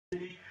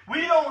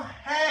We don't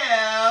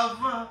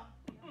have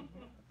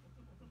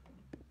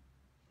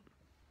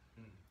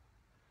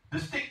the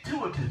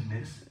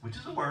stick-to-itiveness, which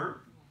is a word,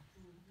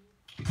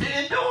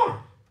 to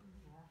endure.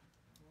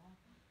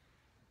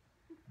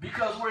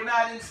 Because we're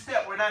not in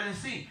step, we're not in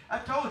sync. I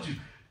told you,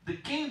 the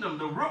kingdom,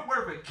 the root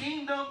word for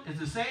kingdom is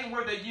the same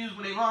word they use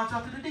when they launch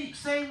out to the deep.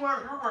 Same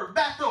word, root word,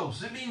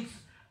 bathos. It means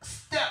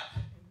step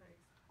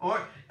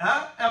or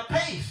a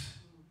pace.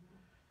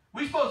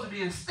 We're supposed to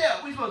be in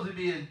step. We're supposed to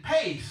be in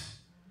pace.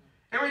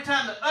 Every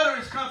time the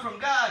utterance comes from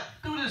God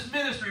through this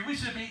ministry, we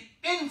should be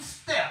in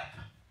step.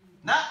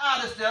 Not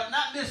out of step,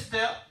 not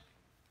misstep.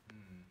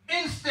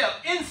 In step,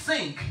 in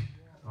sync.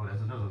 Oh,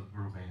 that's another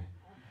group, ain't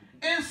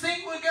it? In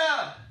sync with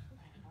God.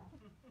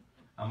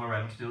 I'm all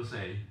right, I'm still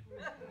saved.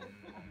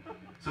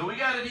 So we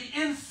got to be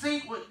in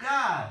sync with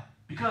God.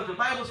 Because the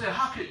Bible said,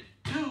 how could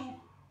two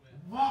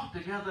walk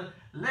together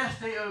lest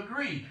they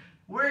agree?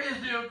 Where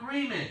is the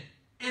agreement?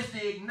 It's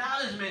the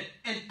acknowledgement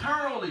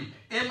internally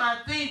in my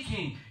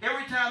thinking.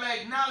 Every time I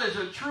acknowledge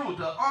a truth,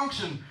 an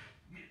unction,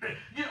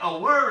 a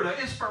word, an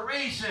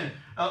inspiration,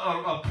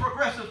 a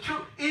progressive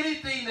truth,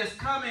 anything that's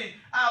coming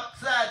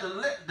outside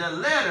the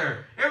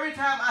letter, every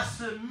time I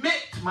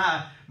submit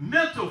my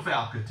mental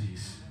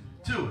faculties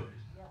to it.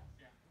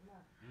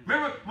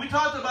 Remember, we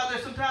talked about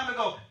this some time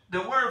ago,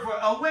 the word for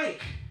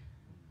awake.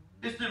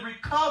 It's to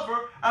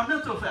recover our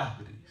mental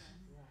faculties.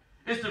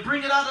 It's to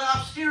bring it out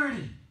of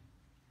obscurity.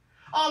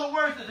 All the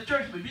words that the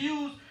church have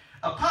used,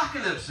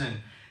 apocalypse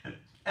and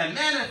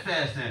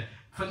manifest and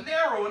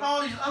phanero and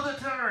all these other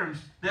terms,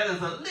 that is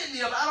a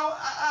litany of,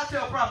 I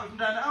tell prophets from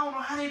down there, I don't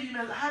know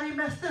how they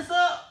mess this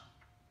up.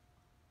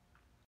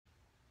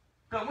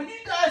 Because when you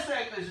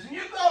dissect this, and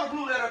you go to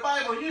Blue Letter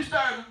Bible, and you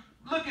start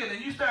looking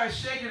and you start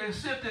shaking and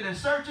sifting and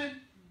searching,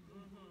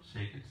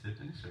 shaking,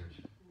 sifting, and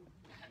searching,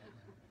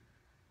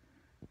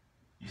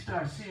 you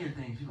start seeing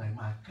things, you're like,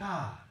 my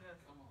God,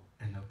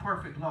 and the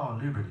perfect law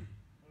of liberty,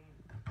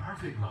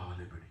 perfect law of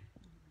liberty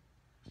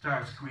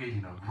starts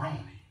creating a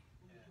groaning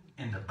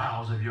in the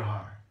bowels of your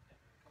heart.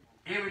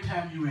 Every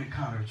time you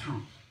encounter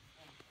truth,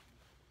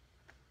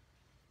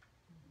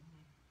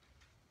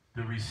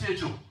 the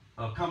residual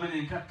of coming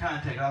in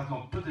contact, I was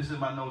going to put this in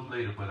my notes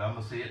later, but I'm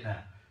going to say it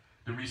now.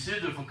 The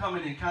residual from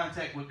coming in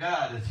contact with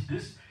God is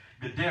this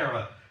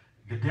Gadarite,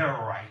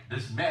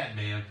 this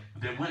madman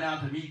that went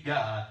out to meet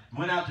God,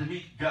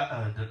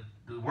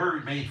 the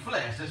Word made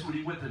flesh. That's what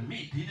he went to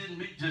meet. He didn't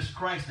meet just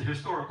Christ, the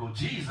historical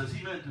Jesus.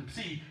 He went to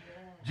see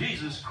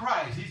Jesus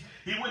Christ.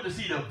 He went to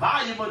see the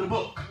volume of the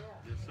book.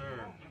 Yes,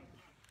 sir.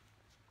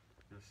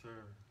 Yes,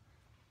 sir.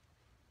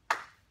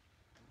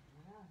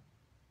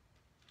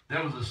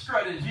 There was a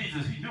strut in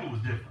Jesus he knew was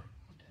different.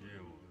 Yeah,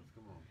 it was.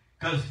 Come on.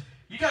 Because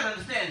you got to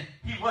understand,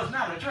 he was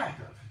not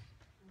attractive.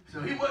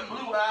 So he wasn't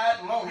blue-eyed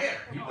and long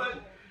hair. He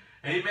wasn't,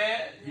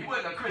 amen, he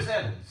wasn't a Chris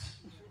Evans.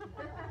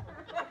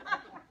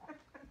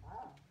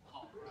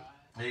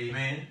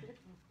 Amen.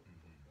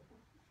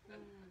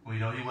 Well, you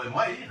know, he wasn't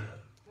white either.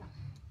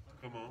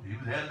 Come on. He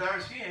had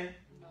dark skin.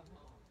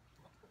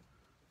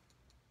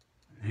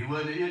 He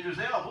wasn't Idris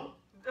Elba.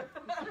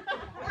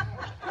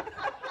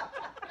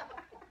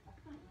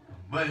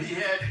 But he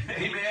had,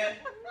 amen,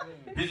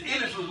 his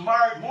image was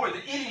marred more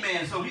than any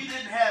man, so he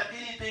didn't have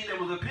anything that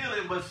was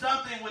appealing, but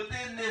something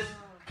within this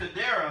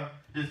Gadara,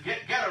 this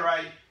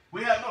Gadarite,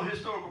 we have no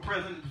historical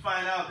precedent to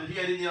find out that he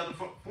had any other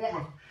form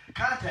of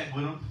contact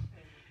with him.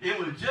 It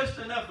was just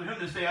enough for him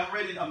to say, I'm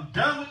ready, I'm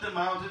done with the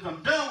mountains,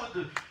 I'm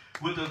done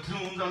with the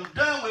tombs, I'm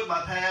done with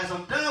my past,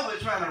 I'm done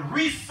with trying to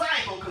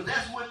recycle, because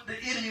that's what the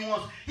enemy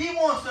wants. He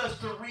wants us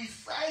to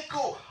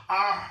recycle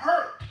our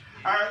hurt,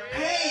 our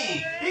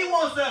pain. He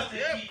wants us to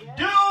keep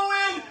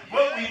doing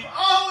what we've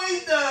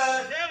always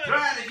done,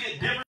 trying to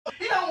get different.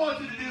 He don't want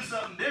you to do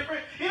something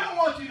different. He don't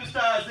want you to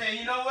start saying,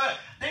 you know what,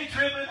 they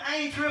tripping, I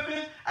ain't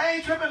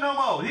tripping no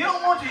more. He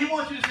don't want you, he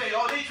wants you to say,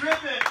 oh, they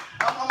tripping,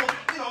 I'm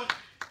you know,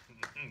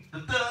 the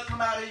thug come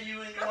out of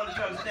you and you want to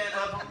try to stand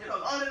up, you know,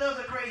 all that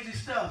other crazy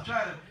stuff,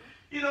 trying to,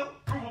 you know,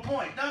 prove a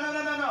point. No,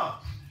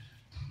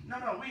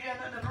 we got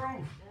nothing to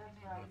prove.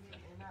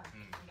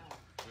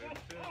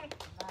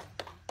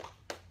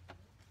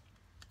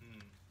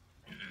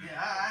 Yeah,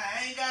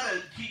 I ain't got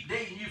to keep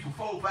dating you for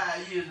 4 or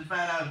 5 years to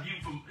find out if you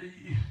from...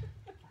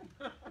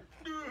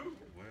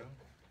 Well.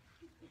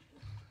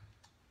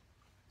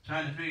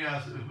 Trying to figure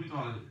out if we're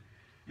going to,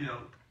 you know,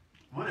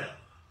 whatever.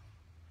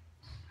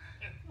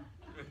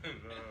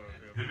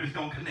 If it's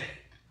going to connect.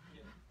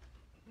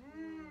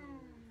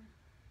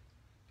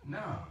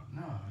 No.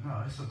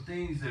 It's some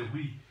things that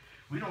we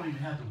don't even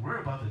have to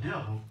worry about the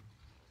devil.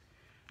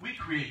 We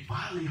create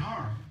bodily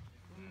harm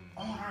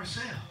on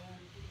ourselves.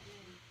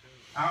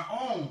 Our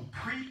own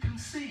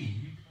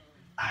preconceived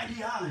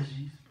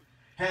ideologies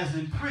has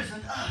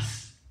imprisoned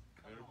us.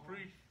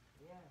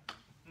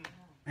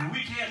 And we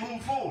can't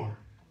move forward.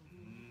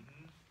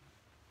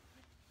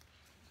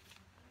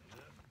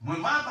 When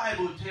my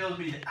Bible tells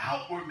me the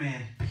outward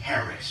man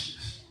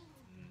perishes,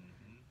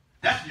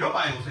 Your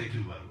Bible say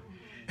too, by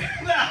the way.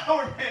 The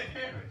outward man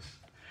perishes,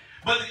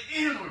 but the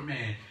inward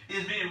man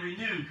is being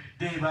renewed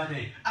day by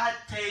day. I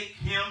take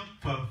him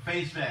for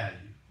face value.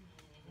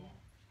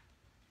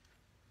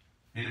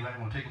 Anybody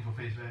want to take him for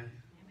face value?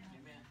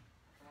 Amen.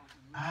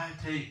 I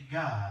take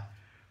God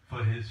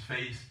for his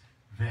face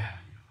value.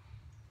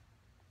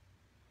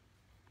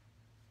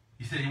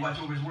 He said he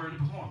watched over his word to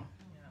perform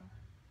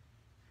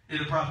it.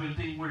 It'll prosper the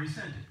thing where he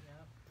sent it.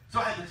 So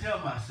I have to tell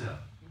myself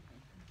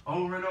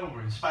over and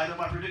over, in spite of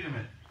my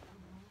predicament,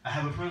 I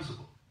have a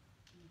principle.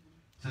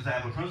 Since I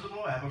have a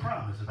principle, I have a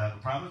promise. If I have a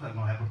promise, I'm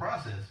going to have a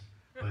process.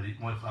 But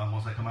once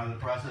I come out of the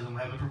process, I'm going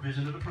to have a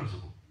provision of the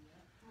principle.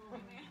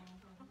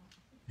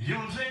 You know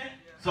what I'm saying?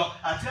 So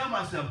I tell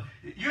myself,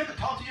 you have to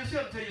talk to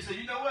yourself and tell yourself,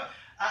 you know what?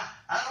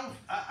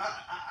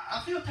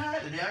 I feel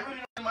tired today. I really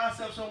don't know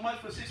myself so much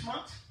for 6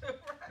 months.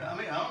 I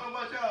mean, I don't know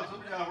about y'all.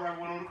 Some of y'all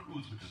probably went on a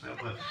cruise with yourself,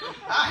 but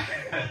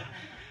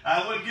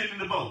I wasn't getting in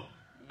the boat.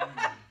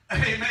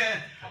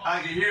 Amen.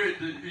 I can hear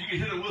it. You can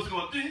hear the whistle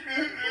going.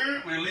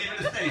 We're leaving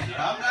the station.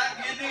 I'm not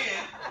getting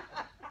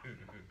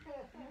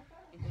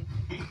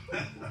in.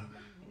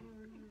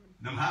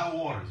 Them high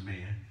waters,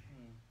 man.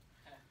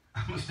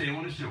 I'm gonna stay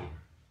on the shore.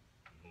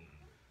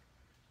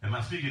 Am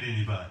I speaking to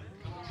anybody?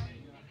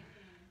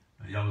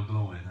 Y'all was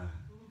glowing, huh?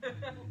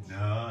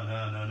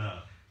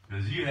 No.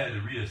 Because you had to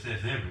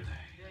reassess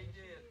everything.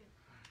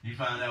 You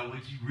find out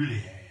what you really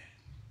had.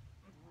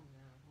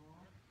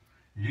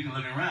 You can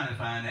look around and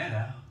find that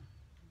out.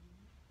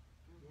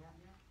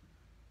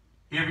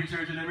 Every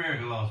church in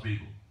America lost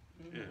people.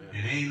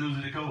 And they ain't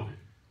losing to COVID.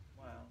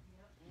 Wow.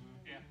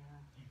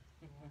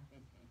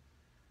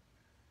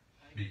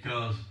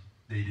 Because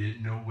they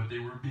didn't know what they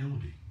were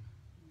building.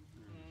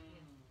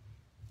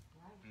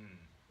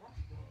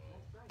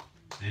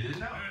 They didn't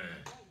know.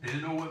 They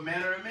didn't know what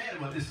manner of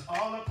man was. It's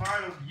all a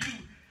part of you.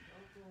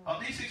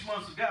 These 6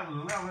 months of God was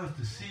allowing us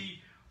to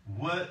see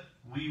what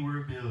we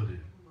were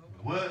building.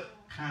 What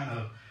kind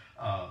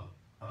of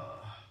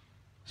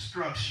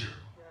structure.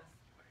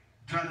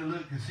 Trying to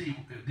look and see,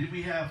 did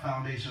we have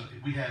foundation?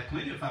 We had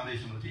plenty of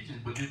foundational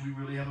teaching, but did we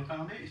really have a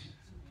foundation?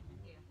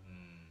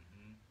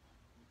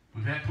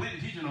 We've had plenty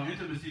of teaching on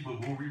intimacy,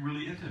 but were we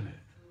really intimate?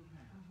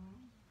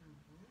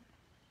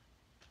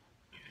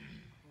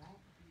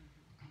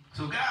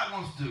 So God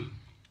wants to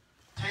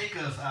take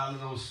us out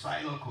of those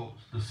cyclical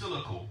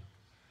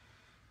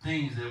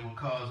things that will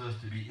cause us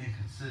to be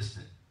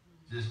inconsistent,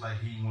 just like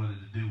he wanted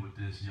to do with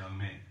this young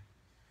man.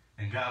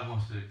 And God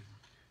wants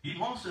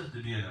us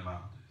to be in the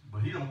mountains,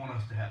 but he don't want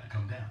us to have to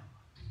come down.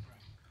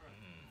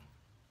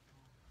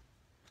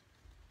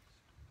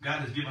 God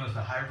has given us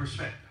a higher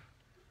perspective.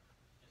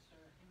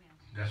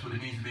 That's what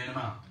it means to be in the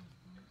mountain.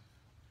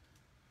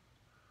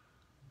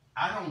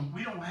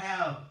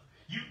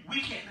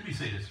 We can't, let me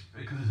say this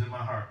because it's in my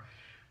heart.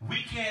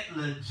 We can't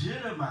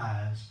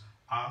legitimize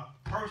our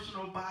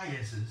personal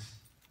biases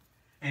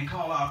and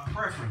call our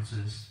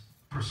preferences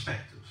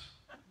perspectives.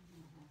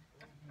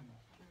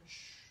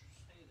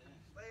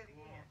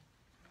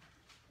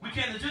 We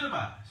can't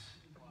legitimize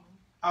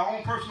our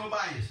own personal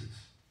biases,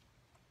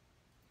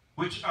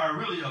 which are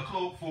really a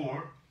cloak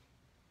for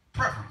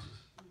preferences.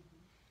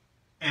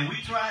 And we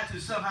try to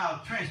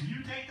somehow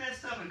transmutate that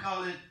stuff and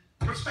call it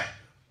perspective.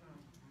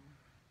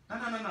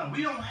 No.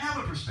 We don't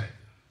have a perspective.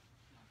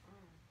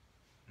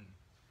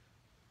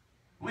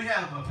 We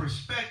have a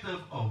perspective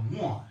of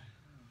one.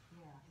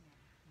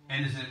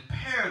 And it's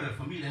imperative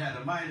for me to have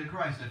the mind of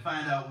Christ and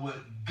find out what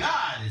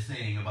God is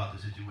saying about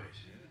the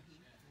situation.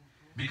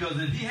 Because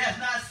if he has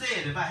not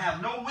said, if I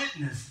have no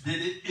witness, then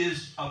it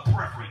is a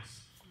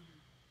preference.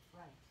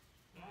 Right.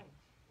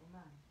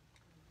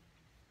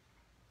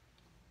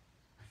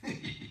 Amen.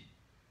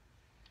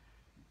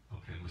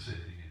 Okay, we'll say it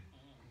again.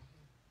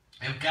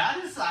 If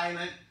God is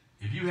silent,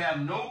 if you have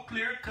no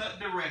clear-cut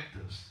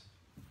directives,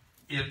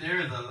 if there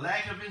is a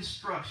lack of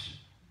instruction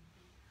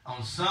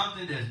on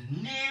something that's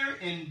near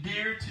and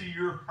dear to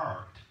your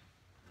heart,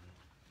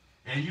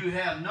 and you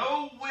have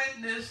no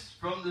witness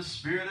from the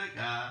Spirit of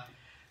God,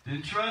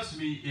 then trust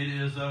me, it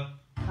is a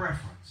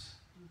preference.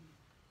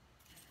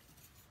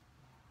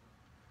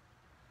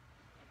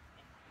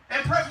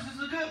 And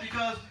preferences are good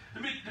because,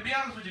 to be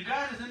honest with you,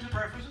 God is into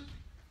preferences.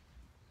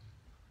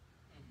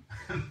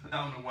 I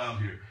don't know why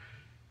I'm here.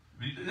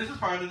 This is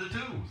part of the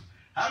tools.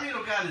 How do you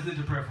know God is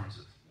into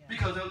preferences?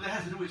 Because it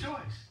has to do with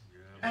choice.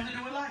 It has to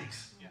do with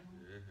likes. It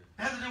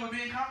has to do with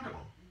being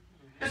comfortable.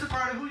 It's a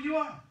part of who you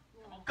are.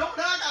 Come on,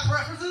 I got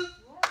preferences.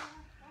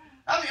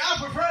 I mean, I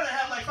prefer to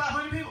have like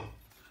 500 people.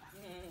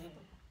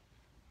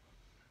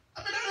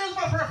 I mean, that is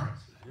my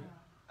preference.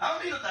 I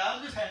don't need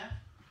 1,000, just half.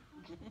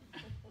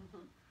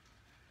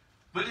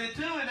 But then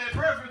too, in that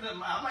preference,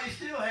 I might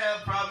still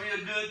have probably a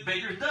good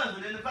baker's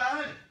dozen in the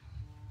 500.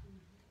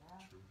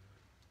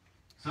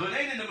 So it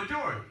ain't in the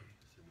majority.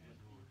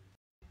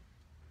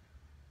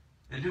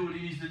 They do what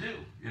he needs to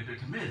do if they're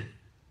committed.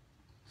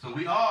 So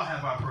we all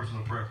have our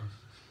personal preferences.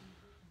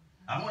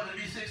 I wanted to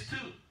be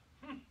 6'2".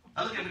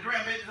 I look at the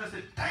grandbabies and I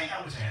said, dang,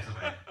 I wish I had some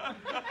of that.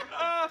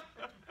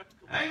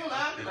 I ain't gonna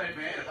lie, I'd be like,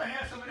 man, if I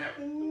had some of that,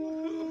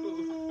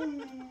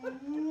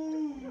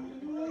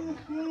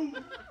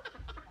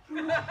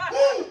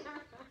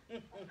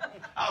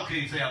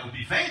 can't say I would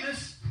be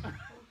famous.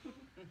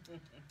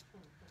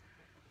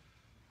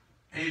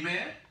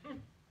 Amen.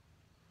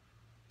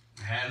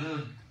 I had a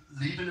little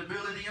leaping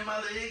ability in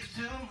my legs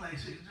too. Like,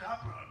 see,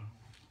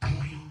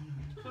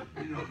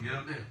 you know, get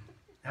up there.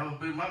 That would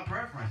be my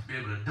preference, to be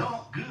able to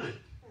dunk good.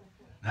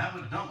 Now I'm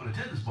going to dunk with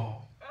a tennis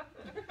ball.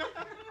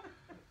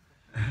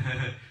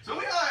 So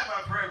we all have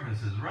our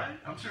preferences, right?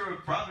 I'm sure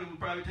would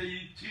probably tell you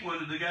she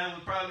wanted the guy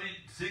was probably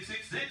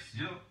 6'6",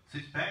 you know,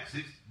 6-pack,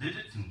 6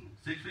 digits, and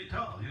 6 feet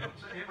tall. You know what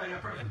I'm saying? Everybody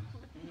got preferences.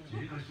 She,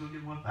 you know, she's going to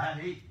get one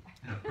 5'8", you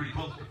know, pretty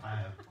close to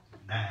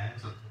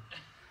 5'9". So.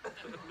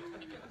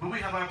 But we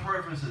have our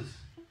preferences.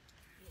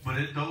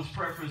 But those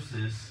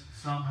preferences,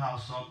 somehow,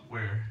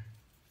 somewhere,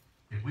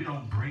 if we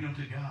don't bring them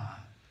to God,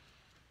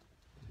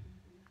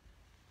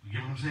 you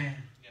get what I'm saying?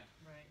 Yeah.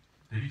 Right.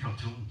 They become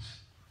tunes.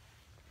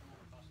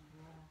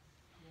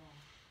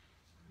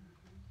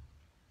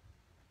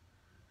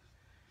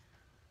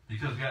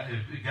 Because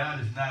if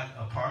God is not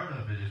a part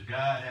of it, if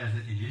God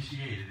hasn't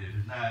initiated it, if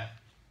it's not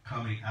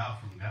coming out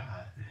from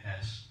God, it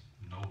has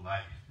no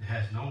life. It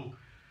has no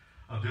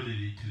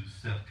ability to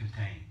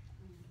self-contain.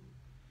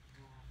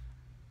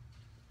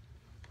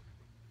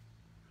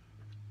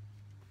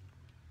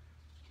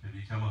 It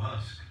become a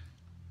husk.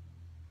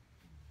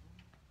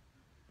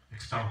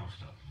 External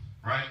stuff,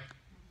 right?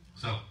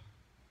 So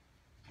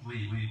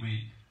we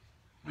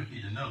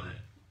need to know that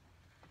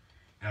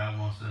God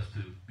wants us to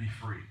be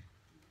free.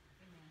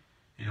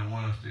 He don't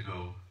want us to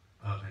go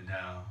up and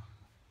down.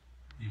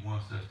 He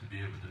wants us to be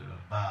able to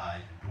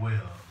abide and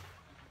dwell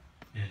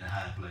in the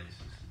high places,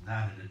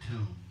 not in the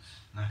tombs,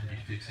 not to be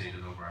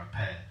fixated over our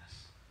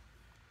past,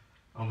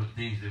 over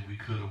things that we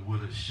could have, would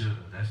have, should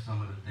have. That's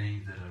some of the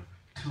things that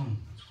are tombs,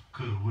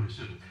 could have, would have,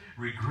 should have.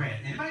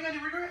 Regret. Anybody got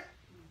any regret?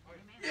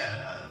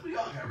 Yeah, we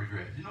all got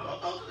regrets. You know,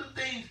 those are the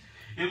things.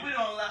 If we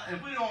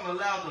don't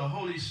allow the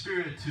Holy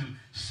Spirit to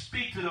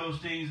speak to those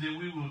things, then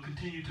we will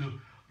continue to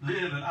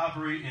live and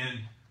operate in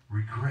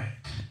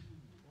regret.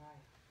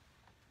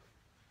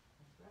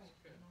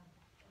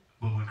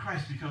 But when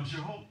Christ becomes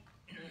your hope,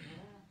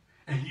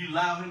 and you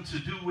allow him to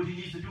do what he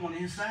needs to do on the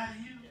inside of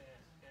you,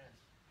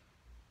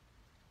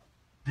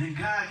 then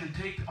God can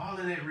take all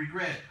of that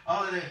regret,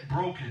 all of that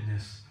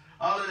brokenness,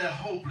 all of that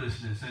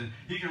hopelessness, and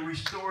he can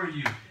restore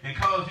you and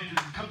cause you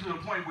to come to the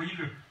point where you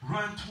can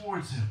run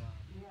towards him.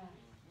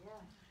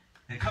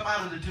 And come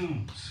out of the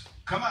tombs.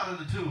 Come out of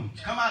the tombs.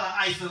 Come out of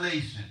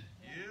isolation.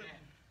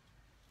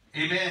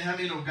 Amen. How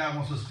many know God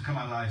wants us to come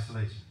out of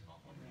isolation?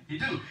 He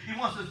do. He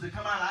wants us to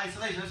come out of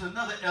isolation. That's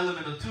another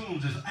element of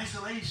tombs is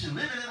isolation.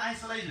 Living in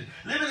isolation.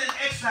 Living in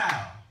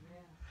exile.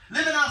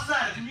 Living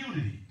outside the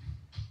community.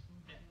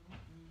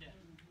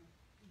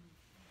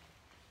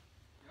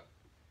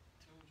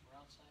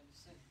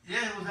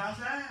 Yeah, it was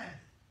outside.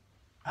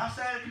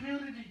 Outside the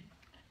community.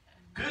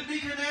 Couldn't be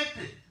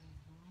connected.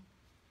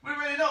 We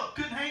already know.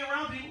 Couldn't hang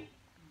around people.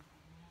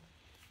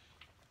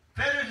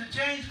 Feathers and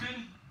chains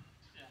couldn't.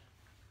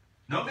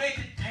 Nobody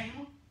could tame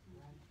him.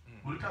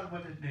 We'll talk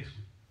about that next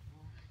week.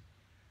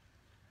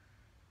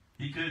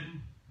 He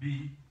couldn't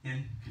be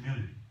in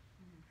community.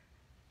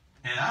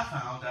 And I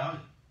found out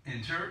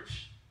in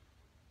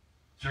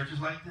churches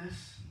like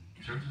this,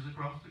 churches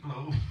across the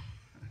globe,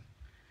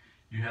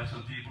 you have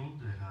some people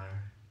that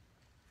are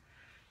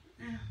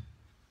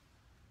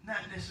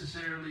not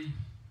necessarily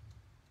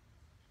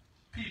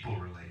people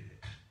related.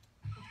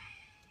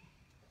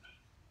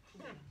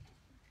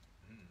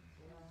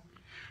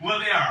 Well,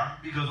 they are,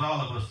 because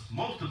all of us,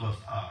 most of us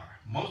are.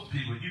 Most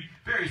people,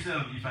 very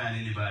seldom you find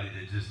anybody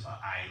that just an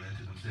island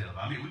to themselves.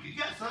 I mean, we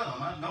got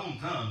some. I've known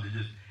some that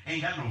just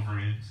ain't got no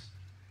friends.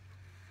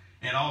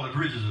 And all the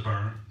bridges are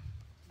burned.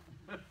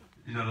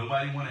 You know,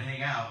 nobody want to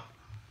hang out.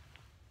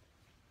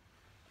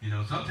 You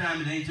know,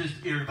 sometimes it ain't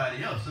just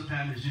everybody else.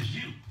 Sometimes it's just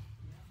you.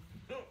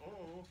 You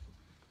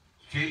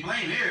can't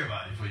blame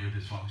everybody for your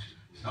dysfunction.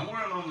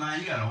 Somewhere along the line,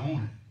 you got to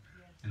own it.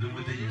 And look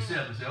within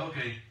yourself and say,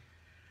 okay,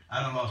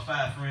 I done lost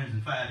 5 friends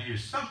in 5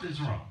 years.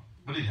 Something's wrong.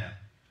 But it happened.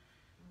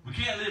 We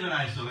can't live in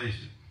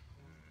isolation.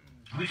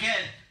 We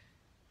can't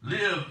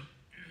live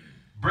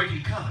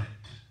breaking covenant,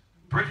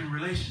 breaking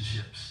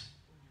relationships.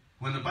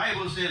 When the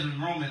Bible says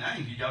in Romans, I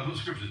didn't give y'all no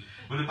scriptures,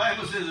 but the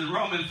Bible says in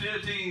Romans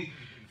 15,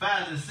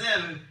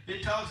 5-7,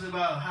 it talks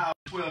about how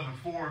 12,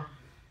 4,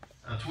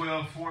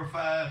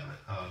 5,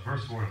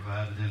 verse 4 and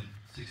 5, and then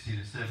 16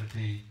 and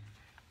 17,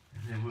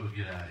 and then we'll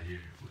get out of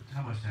here.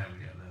 How much time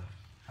we got left?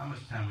 How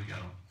much time we got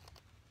on?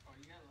 Oh,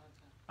 you got a lot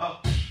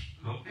of time.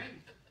 Oh, okay.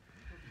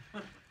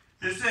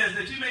 It says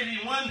that you may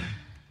need one.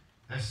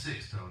 That's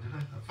 6, though. Did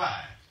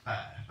I?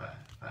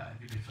 5.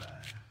 Give me 5.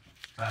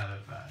 5.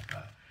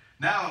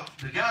 Now,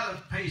 the God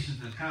of patience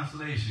and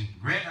consolation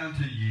grant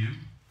unto you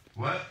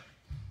what?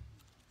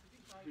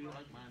 Be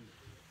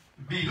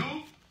like-minded. Be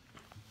who?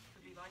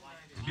 Be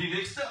like-minded. To be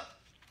mixed up.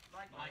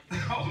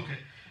 Like-minded. Oh, okay.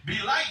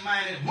 Be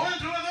like-minded one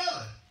to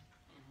another.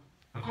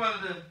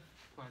 According to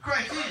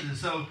Christ Jesus.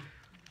 So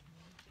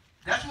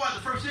that's why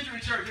the first century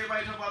church,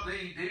 everybody talk about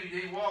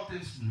they walked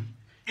in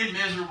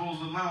immeasurable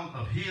amount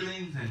of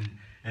healings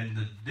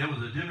and there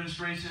was a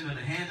demonstration of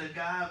the hand of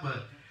God,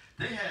 but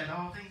They had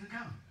all things in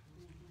common.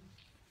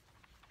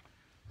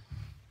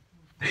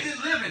 They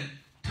didn't live in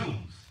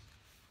tombs.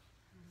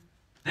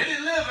 They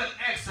didn't live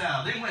in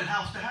exile. They went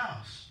house to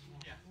house.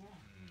 Yeah.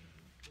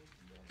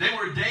 They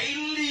were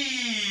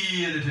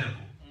daily in the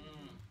temple.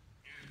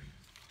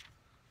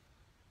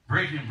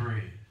 Breaking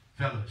bread,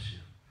 fellowship,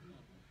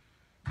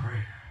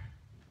 prayer,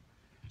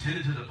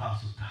 attending to the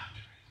apostles' doctrine.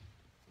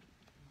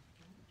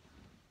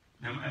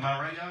 Am I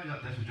right, y'all?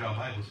 That's what y'all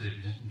Bible says.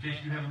 Just in case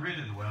you haven't read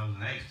it in a while,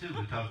 in Acts 2,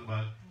 it talks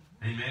about,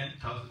 amen,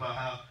 it talks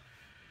about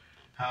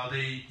how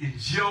they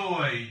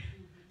enjoyed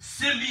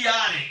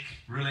symbiotic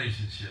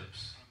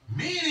relationships,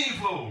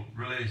 meaningful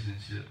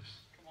relationships,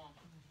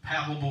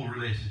 palpable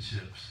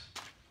relationships,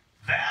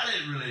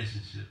 valid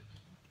relationships.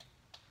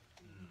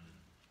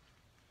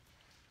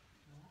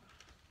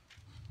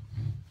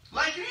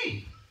 Like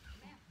me.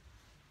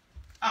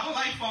 I don't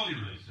like phony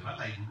relationships. I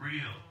like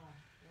real.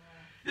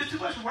 It's too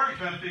much work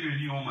trying to figure if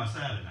you're on my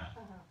side or not.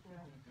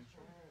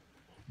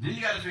 Then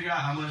you got to figure out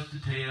how much to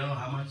tell,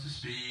 how much to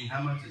speak,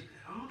 how much to...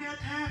 Who got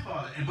time for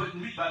that? And but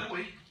by the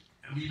way,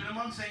 even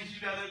among saints, you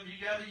gotta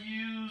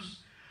use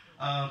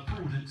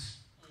prudence.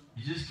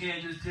 You just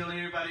can't just tell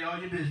everybody all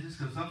your business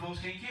because some folks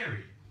can't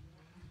carry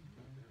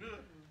it.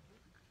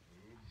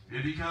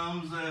 It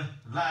becomes a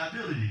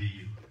liability to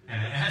you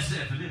and an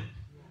asset for them.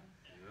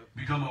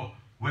 Become a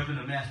weapon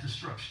of mass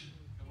destruction.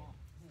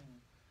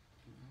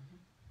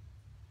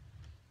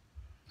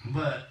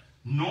 But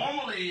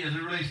normally, as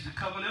it relates to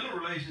covenantal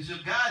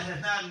relationships, God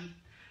has not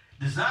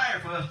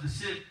desired for us to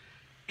sit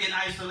in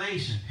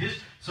isolation.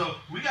 So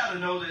we got to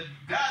know that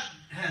God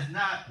has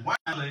not,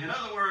 in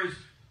other words,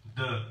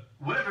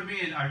 whatever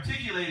being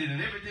articulated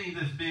and everything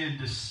that's being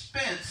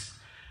dispensed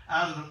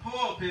out of the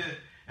pulpit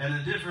and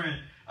the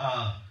different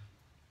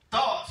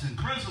thoughts and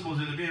principles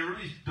that are being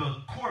released, the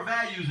core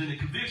values and the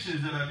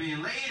convictions that are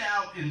being laid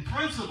out in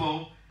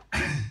principle,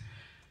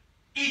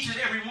 each and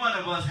every one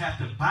of us have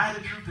to buy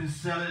the truth and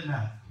sell it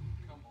now.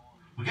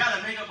 We got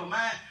to make up a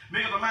mind.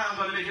 I'm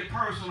going to make it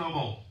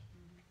personable.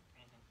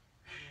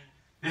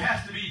 It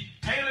has to be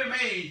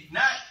tailor-made,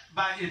 not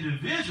by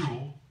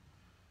individual,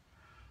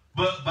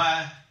 but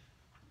by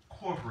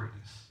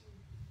corporateness.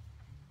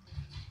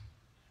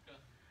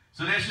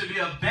 So there should be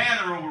a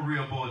banner over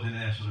Real Boys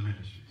International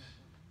Ministries.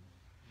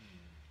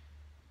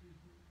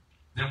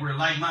 That we're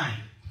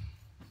like-minded.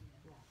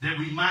 That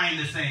we mind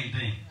the same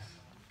things.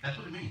 That's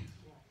what it means.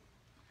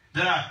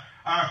 That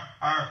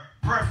our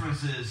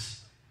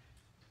preferences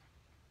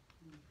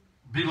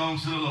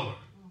belongs to the Lord.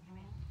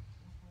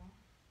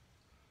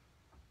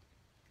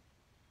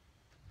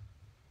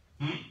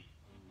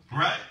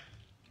 Right?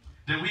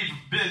 That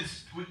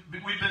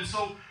we've been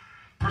so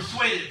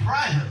persuaded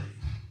privately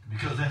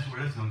because that's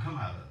where it's going to come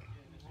out of.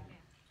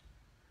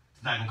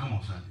 It's not going to come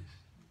on Sundays.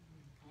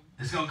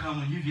 It's going to come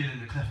when you get in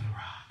the cleft of the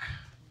rock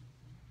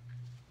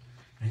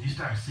and you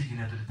start seeking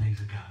after the things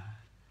of God.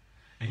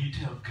 And you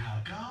tell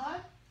God,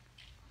 God,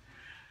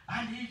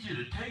 I need you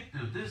to take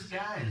this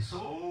guy is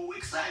so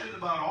excited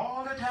about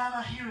all the time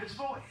I hear his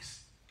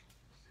voice.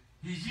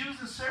 He's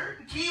using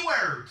certain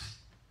keywords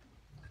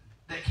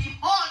that keep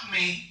haunting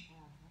me.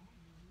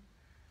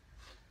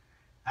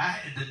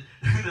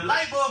 The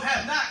light bulb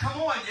has not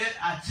come on yet.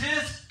 I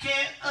just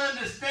can't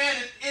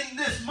understand it in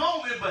this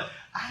moment, but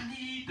I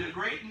need the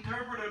great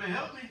interpreter to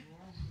help me.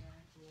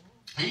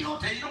 And he's going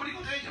to tell you, you know what he's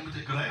going to tell you? I'm going to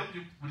tell you, could I help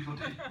you? What he's going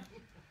to tell you?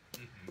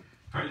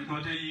 First, he's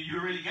going to tell you, you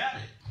already got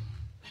it.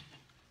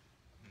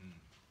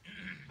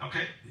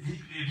 Okay?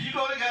 If you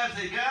go to God and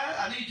say, God,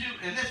 I need you,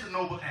 and that's a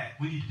noble act.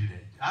 We need to do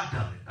that. I've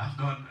done it. I've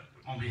gone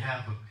on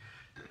behalf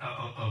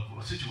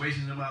of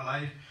situations in my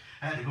life.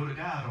 I had to go to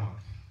God on.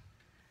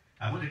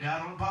 I went to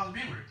God on Apostle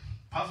Beaver,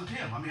 Apostle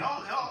Tim. I mean,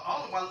 all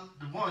of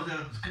the ones that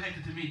was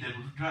connected to me that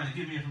was trying to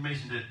give me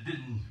information that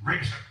didn't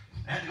register.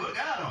 I had to go to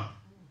God on.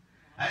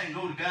 I didn't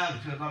go to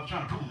God because I was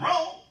trying to prove him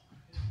wrong.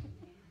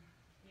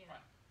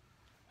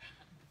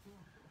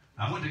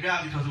 I went to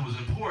God because it was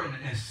important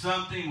and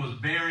something was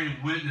bearing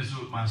witness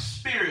with my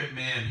spirit,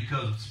 man,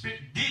 because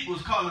deep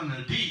was calling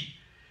the deep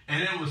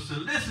and it was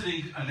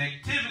soliciting an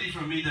activity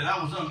from me that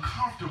I was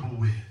uncomfortable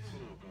with.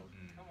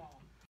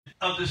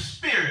 Of the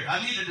Spirit. I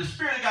needed the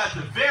Spirit of God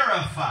to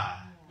verify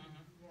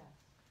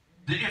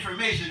the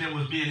information that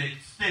was being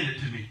extended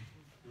to me.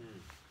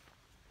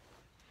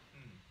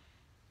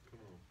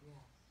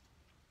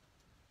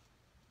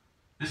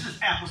 This is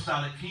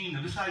apostolic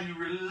kingdom. This is how you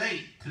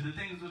relate to the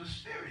things of the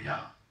Spirit,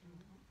 y'all.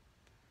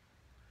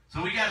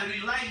 So we got to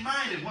be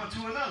like-minded one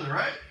to another,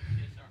 right?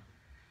 Yes,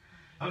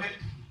 sir. Okay,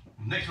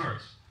 next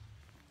verse.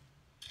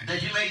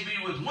 That you may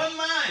be with one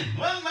mind,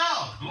 one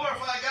mouth,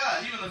 glorify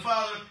God, even the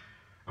Father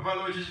of our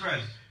Lord Jesus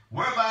Christ.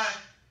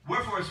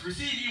 Wherefore,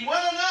 receive ye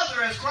one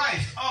another as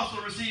Christ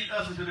also received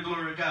us into the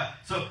glory of God.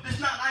 So this is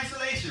not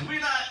isolation. We're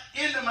not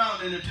in the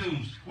mountain in the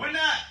tombs. We're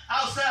not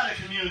outside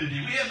the community.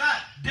 We have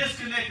not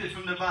disconnected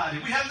from the body.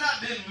 We have not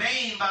been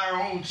maimed by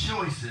our own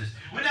choices.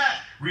 We're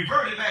not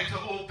reverted back to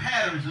old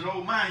patterns and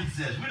old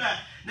mindsets. We're not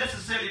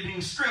necessarily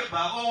being stripped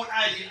by old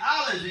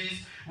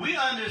ideologies. we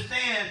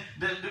understand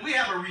that we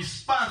have a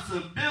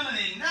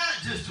responsibility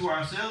not just to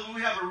ourselves, but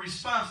we have a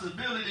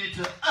responsibility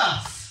to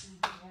us.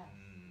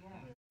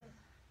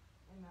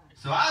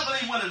 So I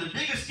believe one of the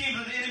biggest schemes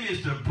of the enemy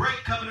is to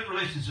break covenant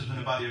relationships in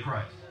the body of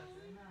Christ.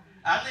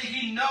 I think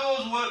he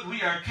knows what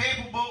we are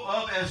capable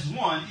of as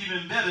one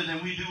even better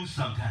than we do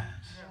sometimes.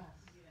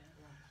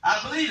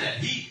 I believe that.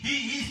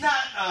 He's not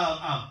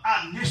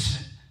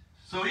omniscient.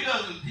 So you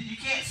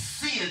can't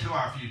see into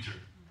our future.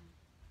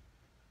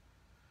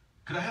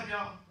 Could I help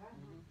y'all?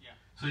 Yeah.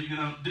 So I'm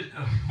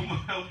going to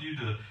help you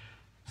to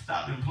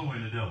stop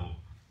employing the devil.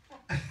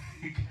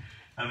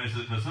 I mean,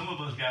 because some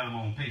of us got him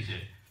on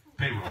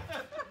payroll.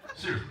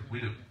 Seriously, we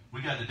do.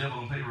 We got the devil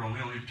on payroll, and we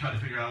don't even try to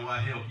figure out why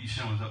hell he's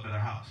showing up at our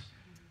house.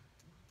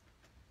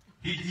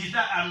 He's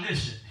not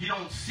omniscient. He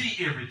don't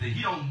see everything.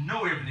 He don't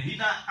know everything. He's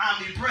not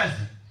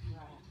omnipresent.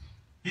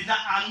 He's not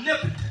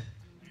omnipotent.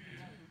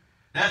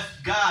 That's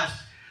God's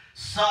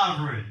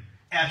sovereign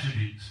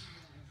attributes.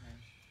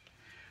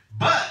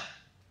 But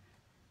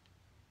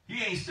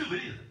he ain't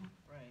stupid either.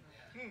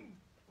 Right.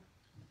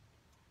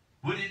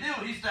 What he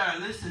do? He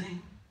started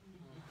listening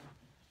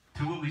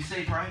to what we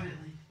say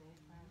privately.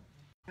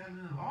 And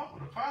an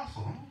awkward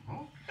apostle.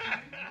 Oh.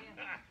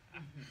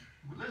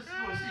 Well, let's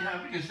go see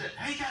how we can say,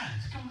 hey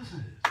guys, come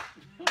listen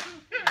to this.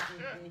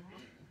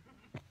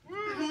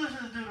 Come listen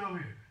to this dude over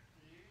here.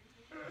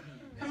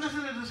 Come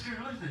listen to this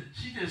girl. Listen,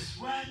 she just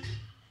what?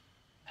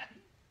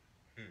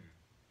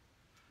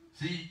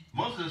 See,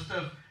 most of the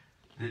stuff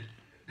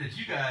that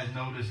you guys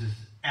notice is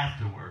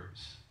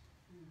afterwards.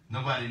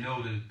 Nobody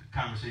knows the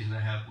conversations I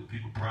have with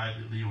people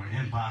privately or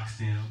inbox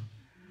them,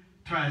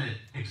 trying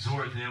to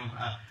exhort them.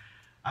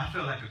 I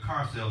felt like a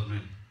car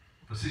salesman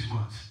for 6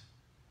 months.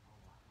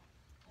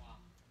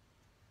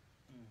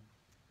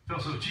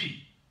 Felt so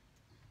cheap.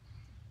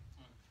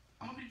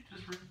 I'm going to be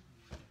just real.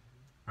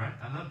 Right?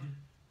 I love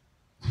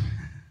you.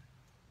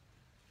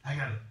 I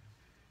got to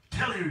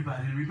tell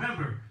everybody to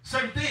remember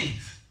certain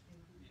things.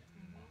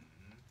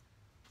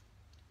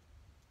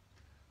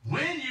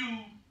 When you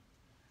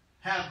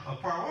have a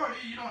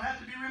priority, you don't have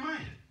to be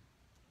reminded.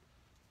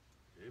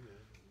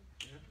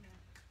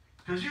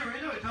 Because you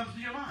already know it comes to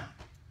your mind.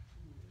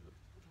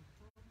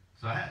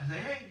 So I have to say,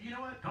 hey, you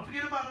know what? Don't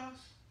forget about us.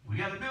 We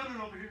got a building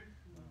over here.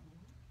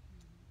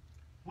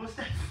 What's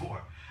that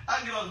for?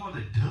 I get all the one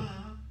that,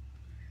 duh.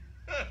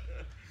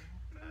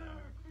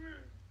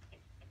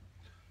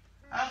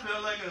 I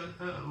feel like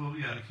well,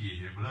 we got a kid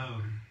here, but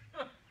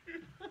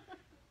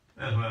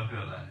that's what I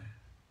feel like.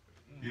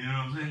 You know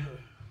what I'm saying?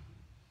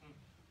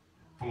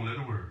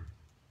 4-letter word.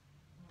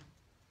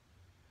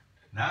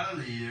 Not a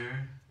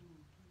leader.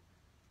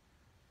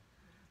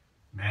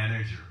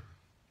 Manager.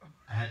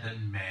 I had to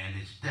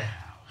manage the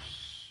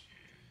house.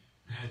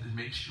 I had to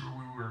make sure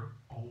we were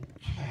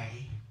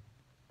okay.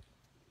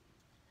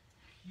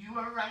 You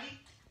all right?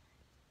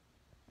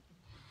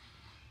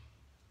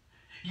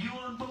 You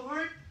on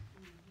board?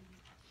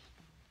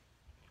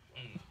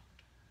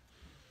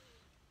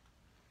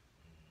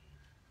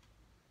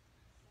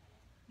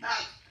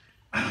 Not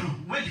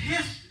when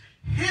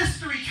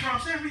history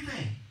trumps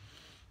everything.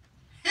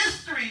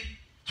 History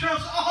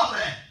trumps all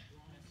that.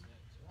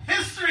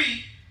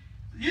 History,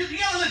 you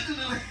gotta look through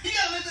that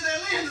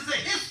lens and say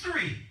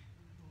history.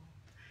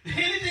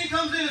 Anything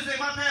comes in and say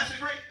my pastor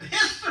great,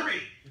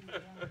 history.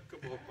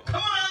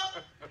 Come on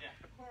out.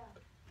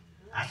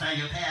 I saw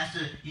your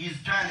pastor,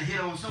 he's trying to hit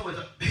on someone.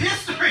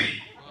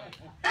 History.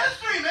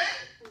 History, man.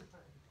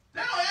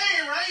 That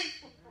ain't right.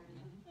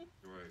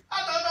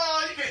 I thought,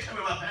 no, you can't tell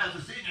me my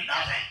pastor said you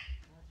nothing.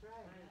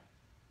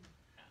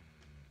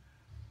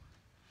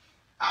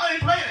 I don't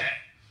even play that.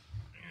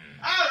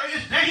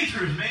 It's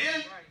dangerous,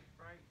 man.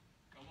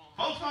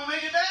 Folks don't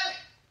make it back.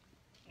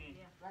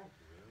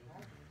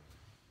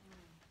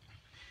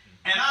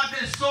 And I've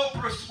been so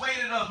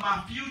persuaded of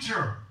my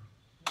future.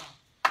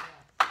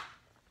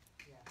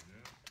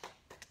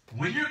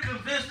 When you're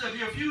convinced of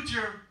your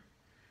future,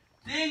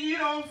 then you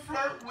don't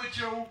flirt with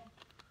your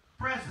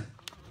present.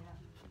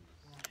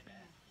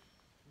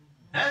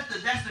 That's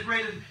the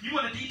greatest. You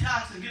want to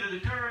detox and get a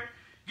deterrent?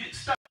 Get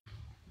stuck.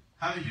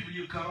 How many people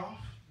you cut off?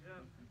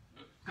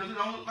 Because it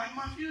don't look like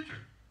my future.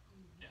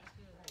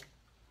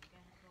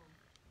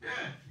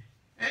 Yeah.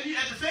 And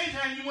at the same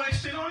time, you want to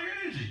expend all your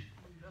energy.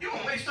 You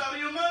won't waste all of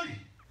your money.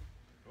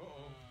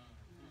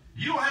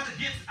 You don't have to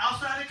get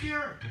outside of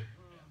character.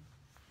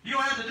 You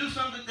don't have to do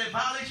something that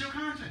violates your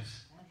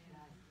conscience.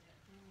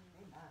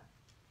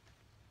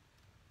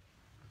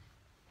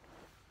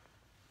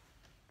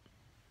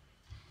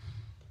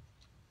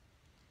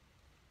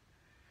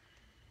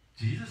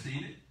 Jesus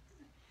seen it.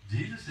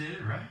 Jesus said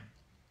it, right?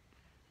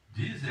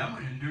 Jesus said, I'm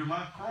going to endure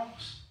my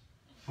cross.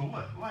 For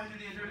what? Why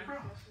did he endure the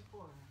cross?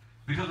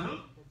 Because of who?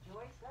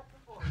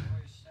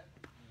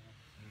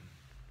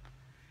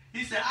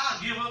 He said, I'll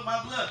give up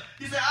my blood.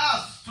 He said,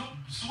 I'll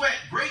sweat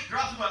great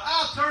drops of blood.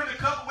 I'll turn the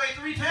cup away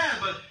 3 times,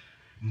 but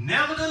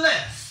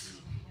nevertheless,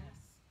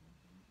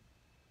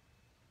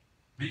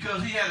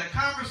 because he had a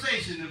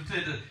conversation.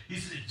 He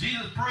said,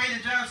 Jesus prayed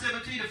in John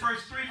 17, the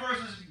first 3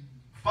 verses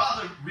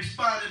Father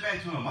responded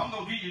back to him, I'm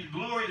going to give you the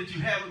glory that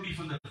you had with me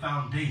from the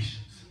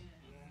foundations.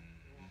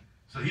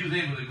 So he was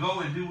able to go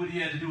and do what he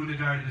had to do in the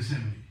Garden of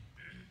Gethsemane.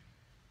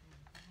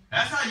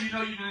 That's how you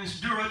know you can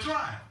endure a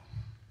trial.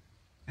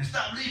 And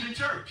stop leaving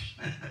church.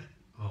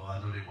 Oh, I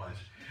know they watch.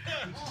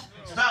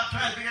 Stop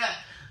trying to figure out,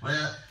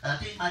 well, I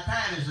think my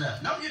time is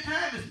up. No, your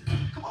time is,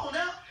 come on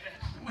now.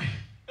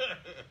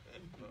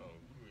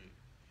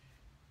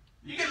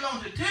 You get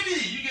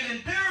longevity, you get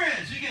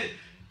endurance, you get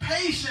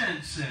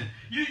patience, and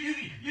you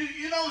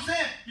know what I'm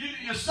saying?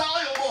 You're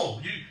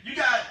soluble. You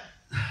got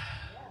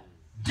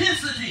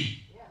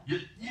density. You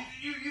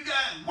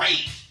got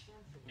weight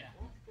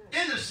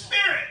in the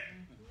spirit.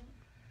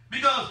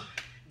 Because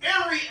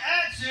every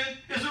action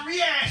is a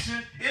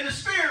reaction in the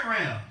spirit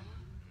realm.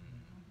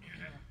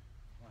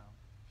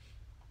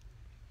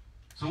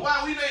 So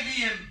while we may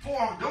be in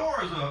four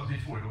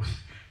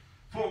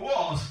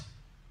walls,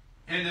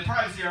 in the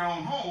privacy of our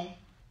own home,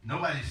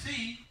 nobody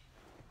see,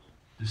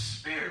 the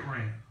spirit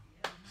realm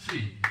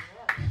sees.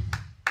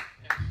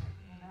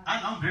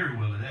 I'm very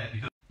well at that,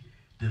 because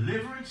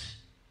deliverance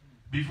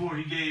before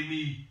he gave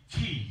me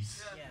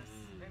keys. Yes.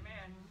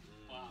 Amen.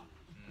 Wow.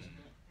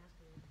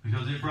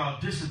 Because it brought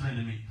discipline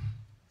to me.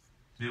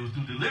 It was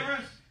through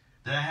deliverance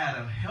that I had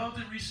a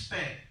healthy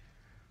respect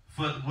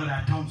for what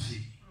I don't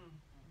see.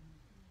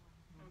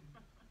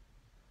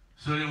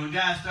 So that when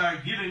God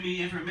started giving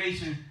me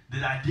information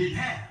that I didn't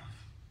have,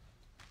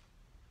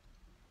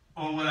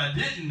 or what I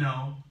didn't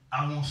know,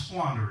 I won't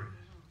squander it.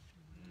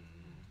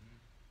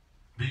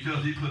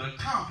 Because he put a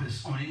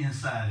compass on the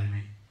inside of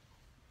me.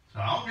 So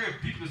I don't care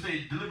if people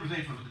say deliverance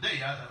ain't for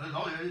today.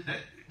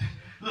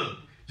 Look,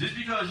 just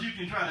because you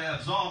can try to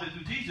absolve it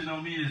through teaching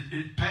don't mean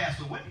it passed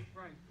away.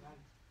 Right.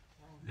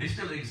 They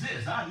still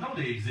exist. I know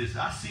they exist.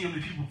 I see them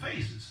in people's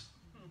faces.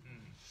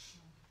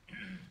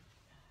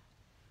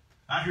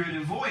 I hear it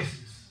in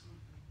voices.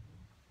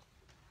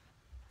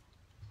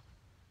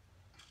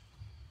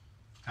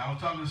 I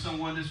was talking to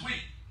someone this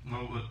week.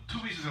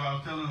 2 weeks ago, I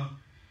was telling them,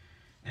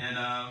 and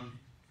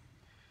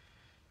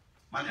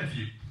my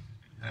nephew,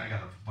 I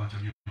got a bunch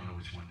of you, I don't know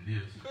which one it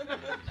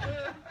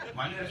is.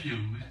 My nephew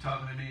was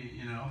talking to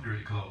me, I'm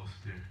very close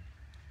there.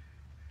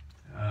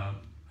 I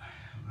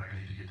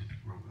need to get to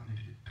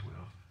 12.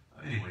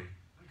 Anyway,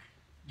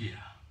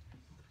 yeah.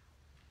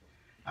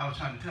 I was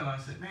trying to tell her, I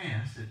said,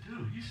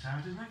 dude, you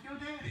sound just like your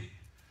daddy.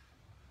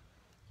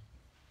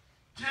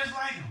 Just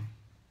like him.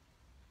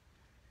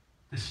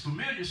 This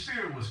familiar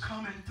spirit was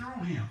coming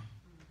through him.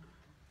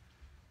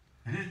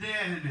 And his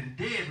dad had been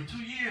dead for 2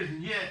 years,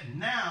 and yet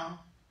now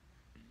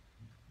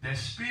that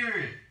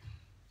spirit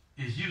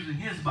is using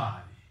his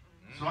body.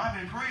 So I've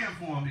been praying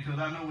for him because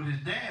I know what his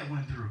dad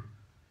went through.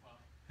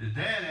 His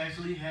dad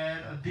actually had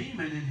a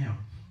demon in him.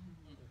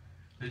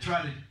 They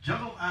tried to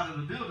jump him out of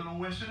the building on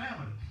Western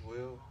Avenue.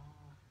 Well,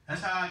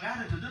 that's how I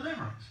got into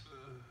deliverance.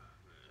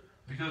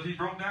 Because he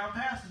broke down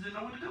pastors, didn't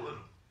know what to do with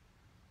them.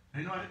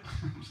 They know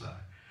I'm sorry.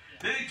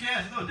 They didn't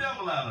cast no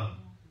devil out of them.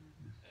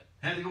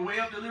 Had to go way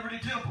up to Liberty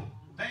Temple.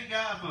 Thank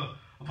God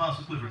for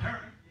Apostle Clifford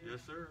Turner. yes,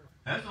 sir.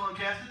 That's the one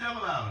cast the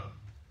devil out of them.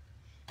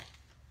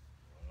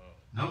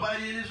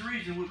 Nobody in this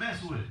region would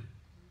mess with it.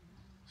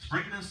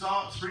 Sprinkling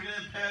salt, sprinkling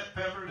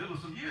pepper. It was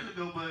some years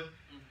ago, but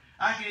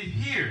I can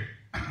hear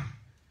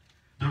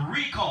the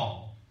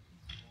recall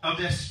of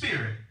that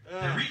spirit,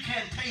 the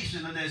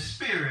recantation of that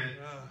spirit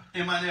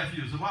in my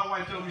nephew. So my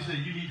wife told me, she said,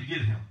 you need to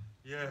get him.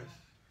 Yes.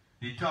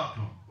 He talked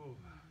to him.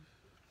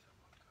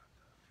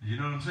 You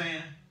know what I'm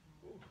saying?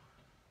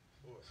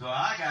 So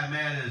I got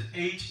mad as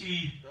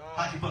H-E,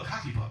 hockey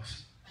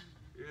pucks.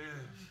 Yes.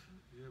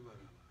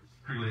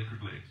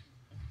 Crooked legs.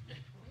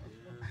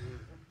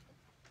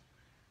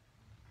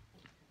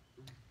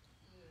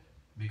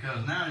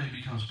 Because now it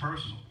becomes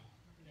personal.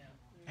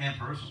 And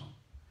personal.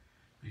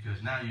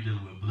 Because now you're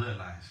dealing with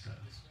bloodline stuff.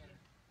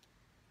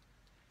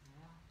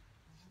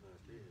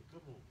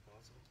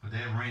 But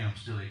that realm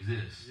still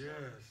exists. Yes.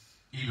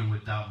 Even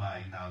without my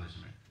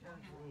acknowledgement.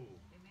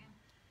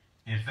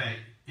 In fact,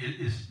 it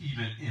is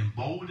even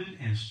emboldened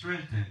and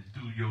strengthened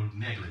through your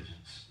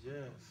negligence. Yes.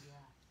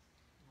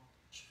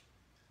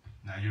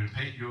 Now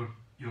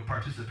your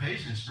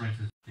participation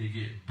strengthens. They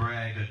get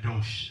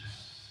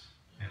braggadocious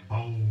and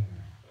bold.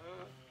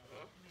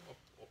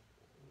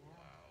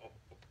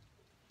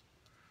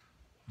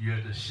 You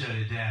have to shut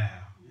it down.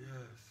 Yes.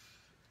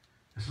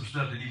 There's some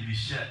stuff that needs to be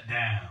shut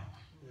down.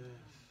 Yes.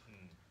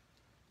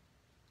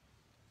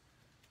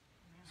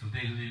 Some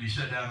things that need to be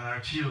shut down in our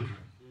children.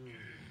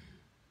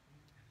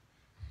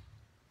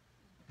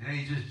 It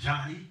ain't just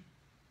Johnny.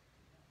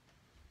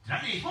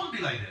 Johnny ain't supposed to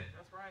be like that.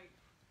 That's right.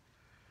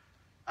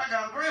 I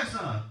got a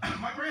grandson.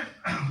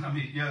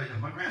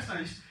 My grandson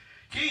is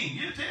king.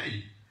 He'll tell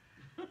you.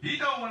 He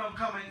know when I'm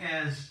coming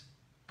as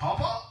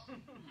Papa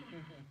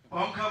or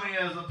I'm coming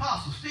as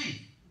Apostle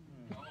Steve.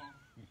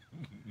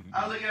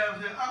 I look at him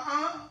and say,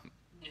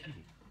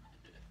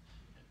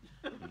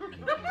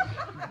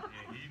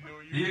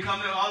 He'd come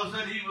there, all of a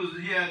sudden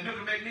he had milk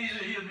and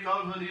magnesia. He'll be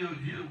all of a sudden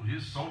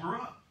he'll sober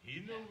up.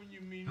 You know when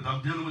you mean. Because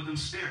I'm dealing with them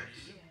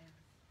spirits.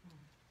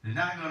 They're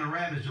not going to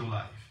ravage your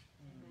life.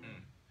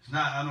 It's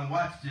not, I don't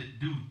watch it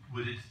do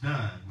what it's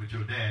done with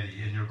your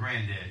daddy and your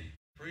granddaddy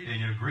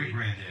and your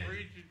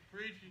great-granddaddy.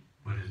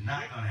 But it's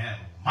not going to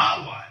happen on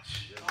my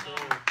watch.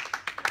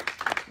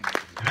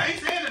 And I ain't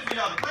saying it for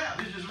y'all to clap.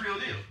 This is just real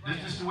deal. This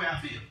is just the way I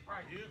feel.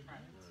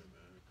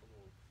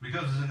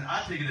 Because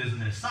I take it as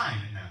an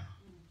assignment now.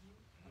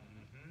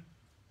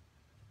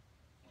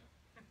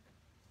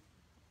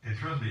 And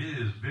trust me, it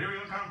is very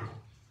uncomfortable.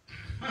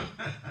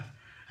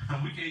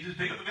 We can't just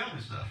pick up the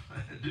government stuff.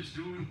 Just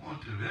do what we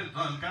want to. It's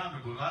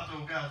uncomfortable. I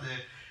told God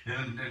that,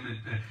 and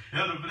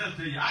Elder Vanessa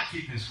tell you, I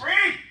kick and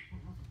scream.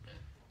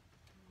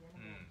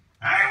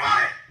 I ain't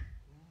want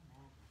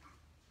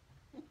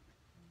it.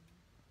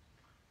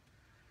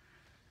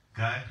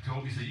 God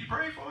told me, he said, you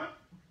prayed for it?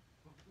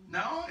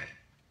 Now on it.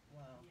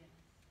 Wow.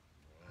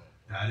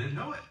 I didn't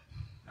know it.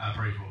 I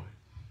prayed for it.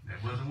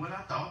 That wasn't what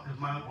I thought. It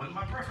wasn't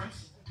my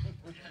preference.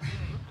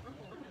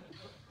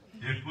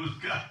 It was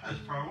God's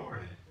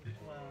priority.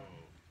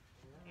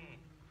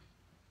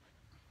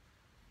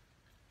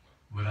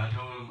 But I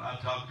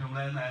talked to him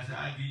last night. I said,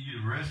 I give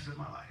you the rest of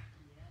my life.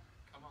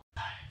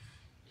 I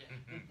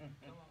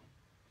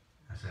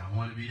said, I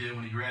want to be there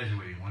when he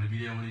graduated. I want to be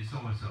there when he's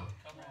so-and-so.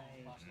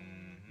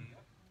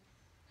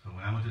 So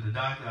when I went to the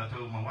doctor, I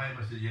told my wife,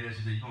 I said, yeah.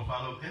 She said, you going to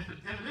follow up?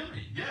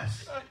 Evidently,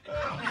 yes. Yeah,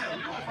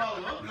 we're going to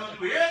follow up. We're going to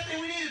do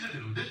everything we need to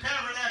do. This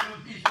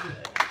tabernacle piece of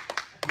that.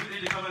 We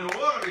need to come in the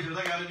water because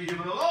I got to be here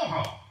for the long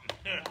haul.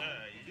 Yep.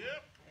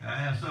 I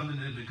have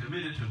something that's been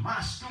committed to my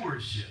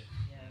stewardship.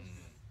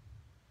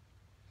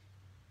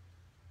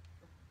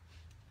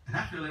 And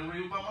I feel that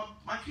way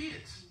about my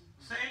kids.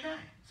 Same thing.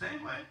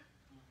 Same way.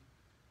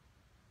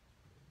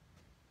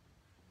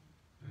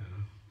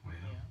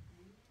 Well,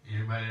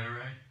 everybody all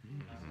right?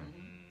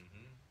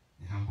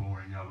 I'm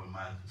boring y'all with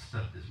my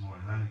stuff this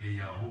morning. I done gave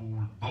y'all a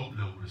whole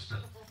boatload of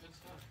stuff.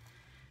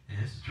 And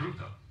it's the truth,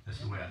 though. That's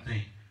the way I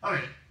think.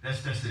 Okay,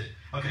 that's it.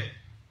 Okay.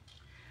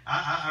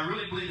 I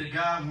really believe that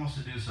God wants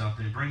to do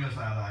something, bring us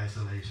out of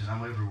isolation.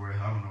 I'm everywhere.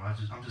 I don't know. I'm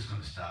just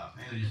going to stop.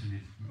 Man, I used to be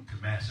to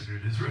massacre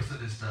this rest of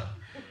this stuff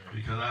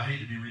because I hate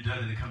to be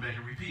redundant and come back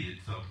and repeat it.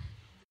 So,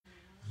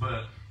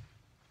 but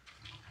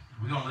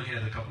we're going to look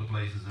at a couple of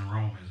places in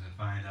Romans and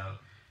find out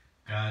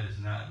God is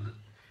not.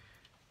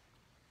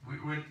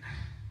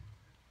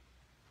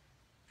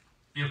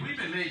 If we've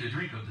been made to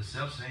drink of the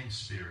self-same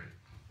Spirit,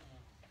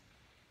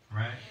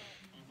 right?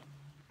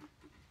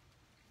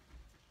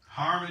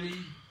 Harmony,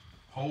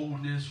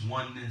 wholeness,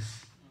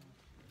 oneness,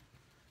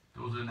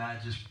 those are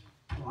not just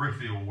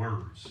peripheral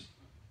words.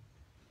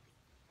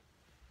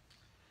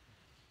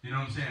 You know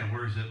what I'm saying?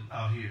 Words that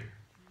out here.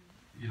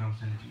 You know what I'm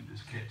saying? That you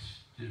just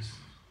catch, just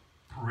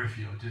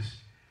peripheral,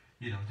 just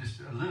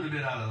a little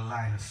bit out of the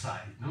line of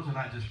sight. Those are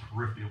not just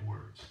peripheral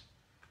words.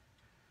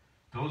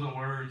 Those are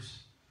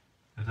words,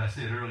 as I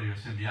said earlier,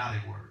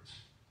 symbiotic words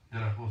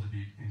that are supposed to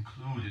be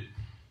included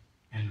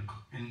in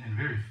the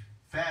very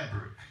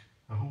fabric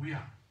of who we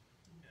are.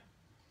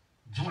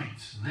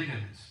 Joints,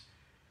 ligaments.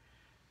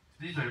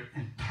 These are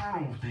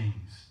internal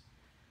things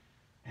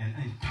and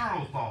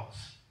internal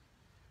thoughts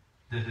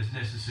that is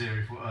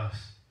necessary for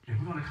us if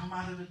we're going to come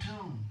out of the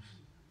tombs.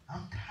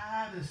 I'm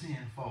tired of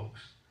seeing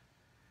folks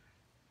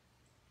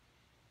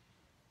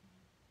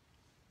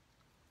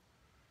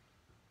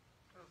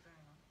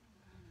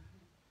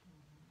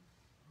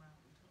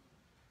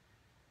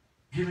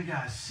giving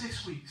God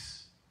 6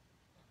 weeks,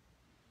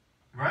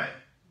 right?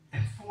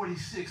 And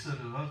 46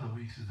 of the other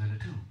weeks is in the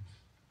tombs.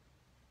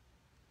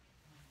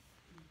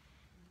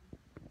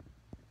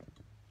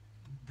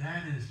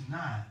 That is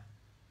not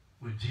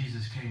what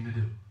Jesus came to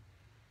do.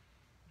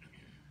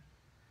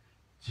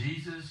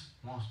 Jesus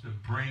wants to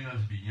bring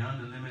us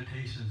beyond the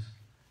limitations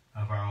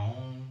of our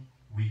own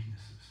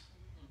weaknesses.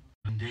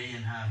 One day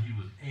and how he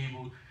was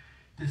able.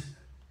 This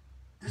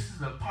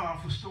is a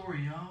powerful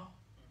story, y'all.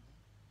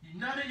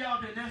 None of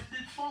y'all that's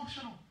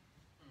dysfunctional.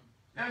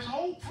 There's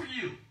hope for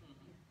you.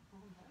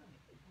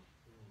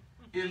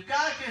 If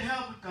God can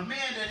help the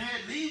man that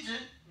had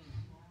legion,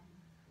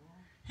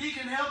 he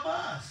can help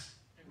us.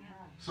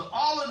 So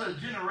all of the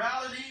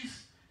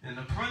generalities and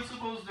the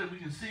principles that we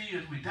can see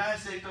as we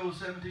dissect those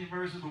 17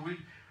 verses, but we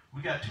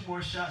got 2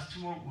 more shots,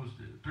 3 more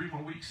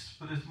weeks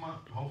for this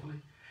month, hopefully.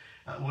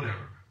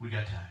 Whatever. We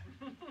got time.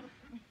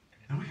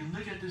 And we can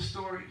look at this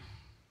story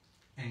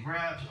and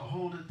grab a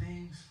hold of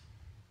things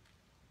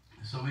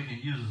so we can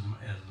use them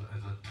as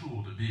a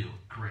tool to build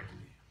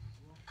correctly.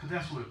 Because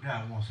that's what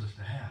God wants us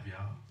to have,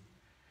 y'all.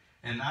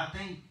 And I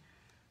think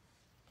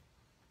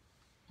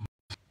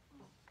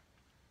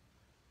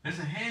it's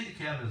a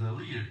handicap as a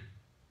leader.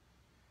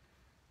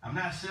 I'm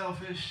not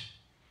selfish.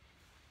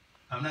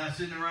 I'm not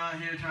sitting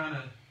around here trying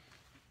to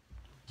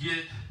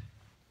get,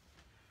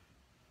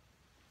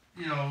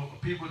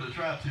 people to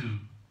try to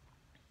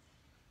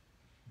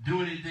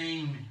do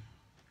anything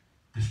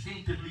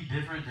distinctively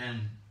different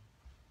than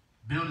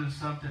building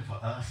something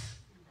for us.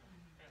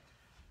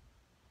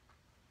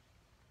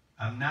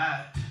 I'm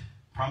not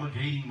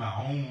promulgating my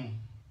own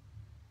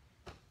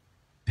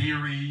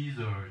theories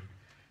or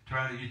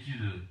trying to get you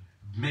to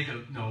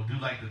do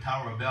like the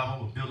Tower of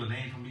Babel or build a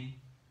name for me.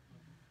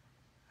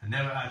 I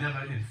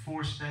never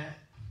enforced that.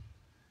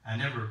 I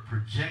never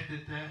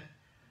projected that.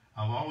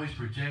 I've always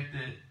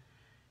projected,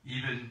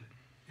 even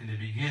in the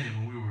beginning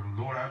when we were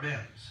Lord our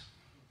banners.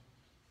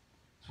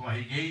 That's why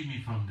he gave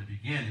me from the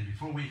beginning,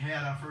 before we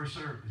had our first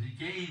service, he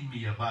gave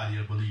me a body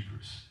of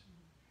believers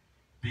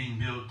being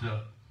built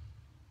up.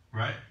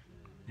 Right?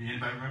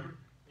 Anybody remember?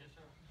 Yes,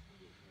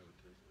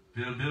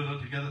 sir. Build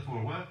up together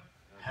for what?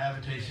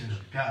 Habitation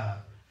of God.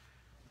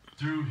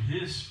 Through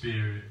his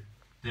spirit,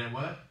 that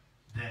what?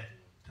 That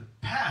the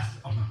pastor,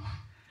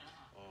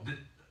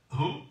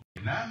 who?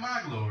 Not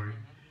my glory,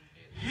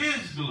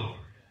 his glory,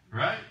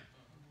 right?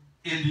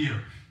 In the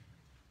earth.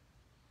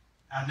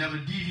 I've never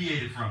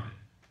deviated from it.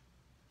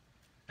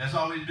 That's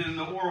always been in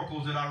the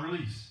oracles that I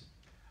release.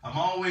 I'm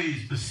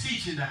always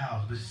beseeching the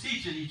house,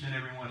 beseeching each and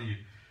every one of you.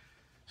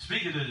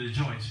 Speaking to the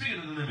joints,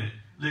 speaking to the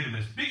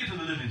ligaments, speaking to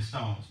the living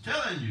stones,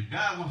 telling you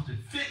God wants to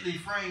fitly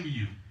frame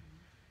you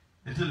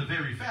into the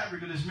very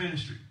fabric of this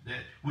ministry, that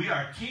we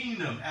are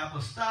kingdom,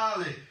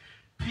 apostolic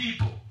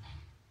people.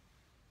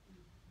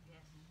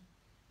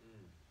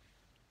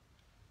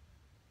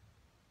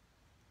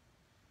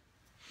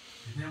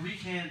 And then we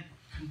can't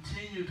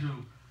continue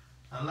to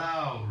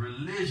allow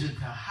religion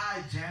to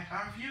hijack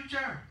our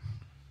future.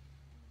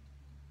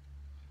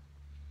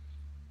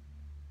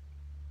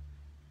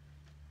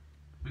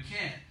 We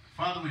can't.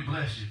 Father, we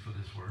bless you for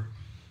this word.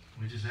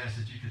 We just ask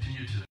that you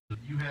continue to,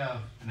 you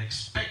have an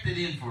expected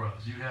end for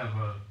us. You have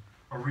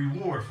a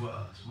reward for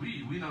us.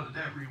 We know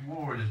that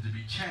reward is to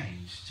be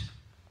changed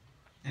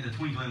in the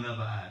twinkling of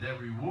an eye. That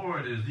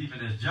reward is,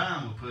 even as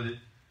John would put it,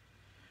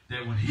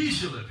 that when he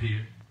shall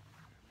appear,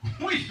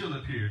 we shall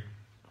appear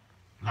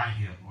like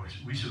him, or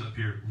we shall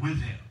appear with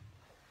him.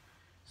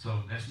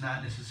 So that's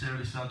not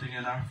necessarily something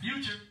in our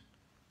future.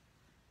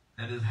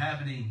 That is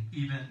happening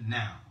even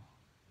now.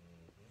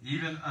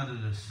 Even under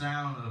the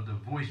sound of the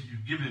voice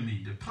you've given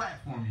me, the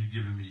platform you've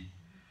given me,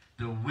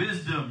 the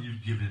wisdom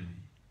you've given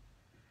me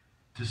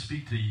to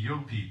speak to your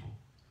people.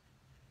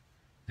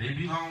 They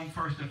belong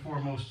first and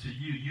foremost to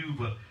you. You've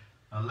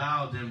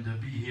allowed them to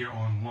be here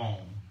on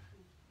loan,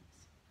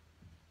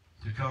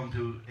 to come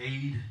to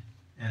aid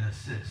and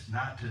assist,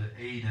 not to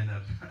aid and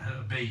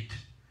abate,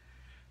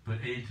 but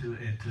aid to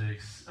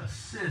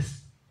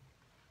assist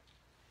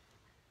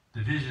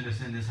the vision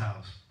that's in this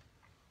house,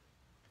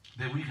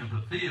 that we can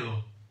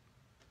fulfill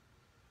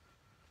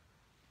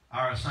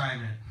our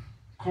assignment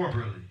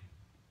corporately.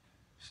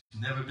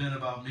 It's never been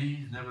about me.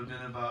 It's never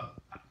been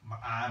about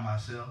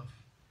myself.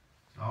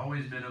 It's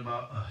always been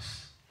about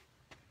us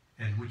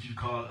and what you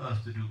call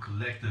us to do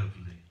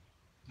collectively,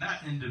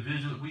 not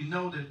individually. We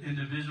know that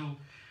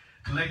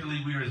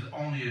collectively we are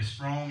only as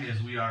strong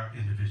as we are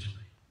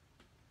individually.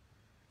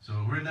 So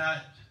we're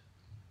not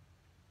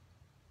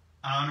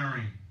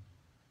honoring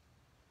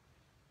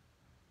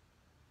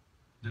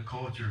the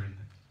culture and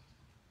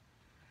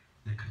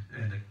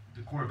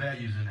the core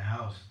values in the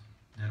house,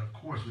 then of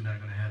course we're not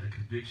going to have the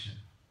conviction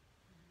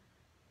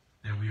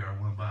that we are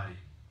one body,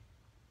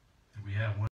 that we have one